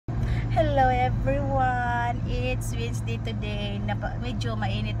Hello everyone! It's Wednesday today. Medyo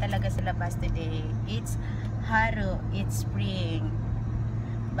mainit talaga sa labas today. It's haro, it's spring.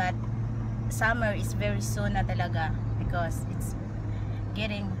 But summer is very soon na talaga because it's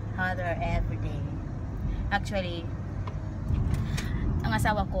getting hotter every day. Actually, ang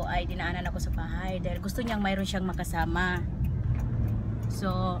asawa ko ay dinaanan ako sa bahay dahil gusto niyang mayroon siyang makasama.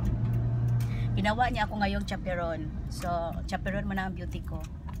 So, ginawa niya ako ngayong chaperon. So, chaperon mo na ang beauty ko.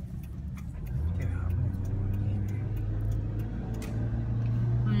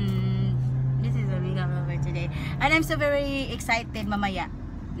 This is a makeup over today. And I'm so very excited mamaya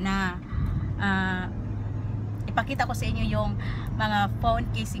na ipakita ko sa inyo yung mga phone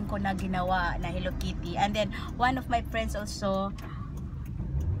casing ko na ginawa na Hello Kitty. And then, one of my friends also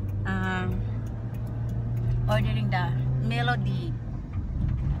ordering the melody.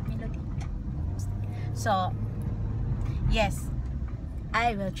 So, yes,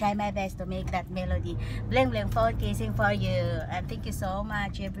 I will try my best to make that melody bling bling phone casing for you. And thank you so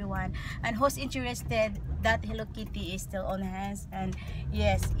much everyone. And who's interested, that Hello Kitty is still on hands. And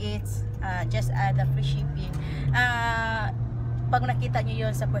yes, it's just the free shipping. Pag nakita nyo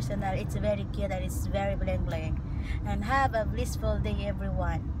yun sa personal, it's very cute and it's very bling bling. And have a blissful day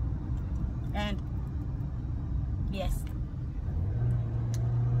everyone. And yes.